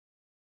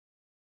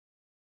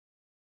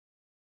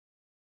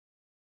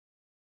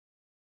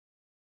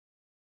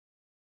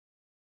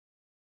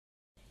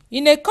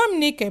In a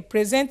communique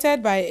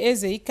presented by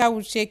Eze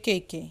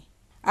Ikawuche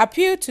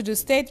appealed to the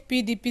state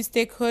PDP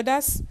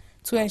stakeholders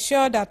to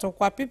ensure that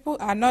Ukwa people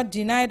are not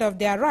denied of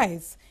their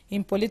rights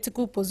in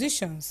political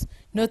positions,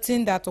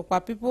 noting that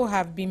Ukwa people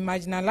have been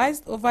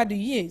marginalized over the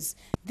years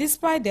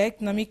despite their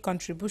economic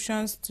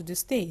contributions to the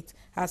state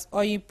as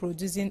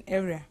oil-producing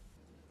area.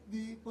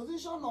 The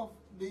position of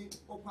the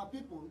Ukwa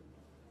people,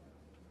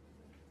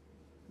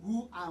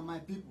 who are my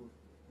people,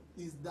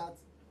 is that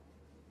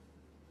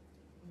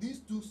these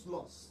two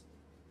slots,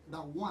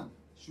 that one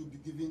should be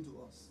given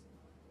to us.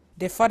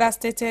 They further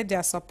stated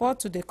their support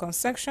to the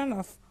concession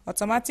of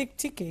automatic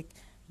ticket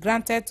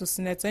granted to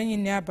Senator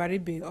Engineer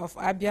Baribe of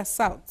Abia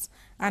South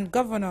and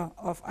Governor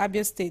of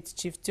Abia State,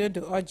 Chief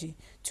Theodore Orji,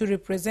 to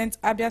represent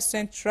Abia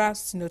Central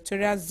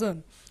Senatorial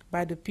Zone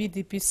by the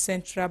PDP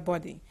central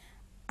body,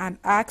 and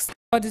asked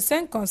for the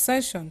same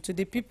concession to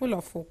the people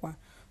of Ukwa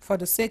for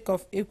the sake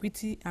of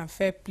equity and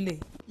fair play.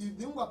 If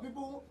the Ukwa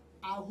people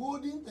are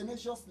holding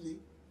tenaciously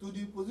to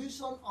the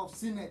position of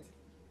Senate,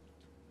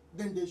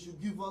 then they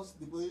should give us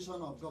the position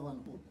of governor.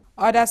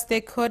 Other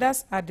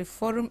stakeholders at the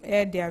forum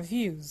aired their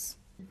views.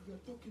 If we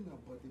are talking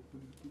about a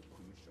political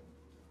coalition,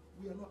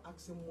 we are not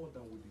asking more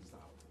than we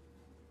deserve.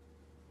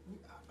 We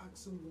are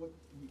asking what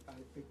we are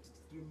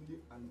extremely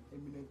and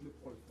eminently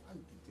qualified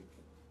to take.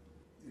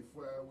 If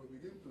we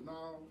begin to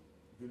now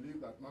believe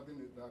that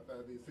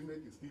the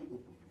Senate is still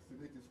open, the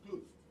Senate is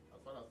closed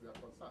as far as we are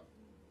concerned.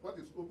 What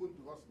is open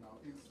to us now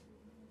is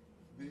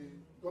the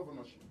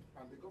governorship,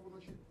 and the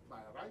governorship by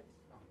right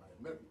and by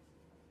merit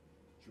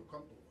should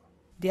come to Ukwa.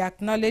 They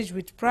acknowledged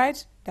with pride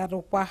that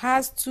Ukwa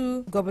has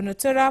two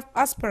gubernatorial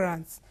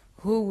aspirants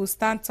who will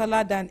stand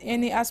taller than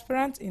any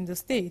aspirant in the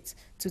state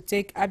to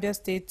take Abia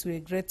State to a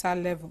greater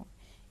level.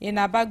 In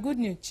Abia, Good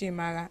News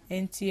Chimara,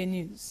 NTA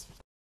News.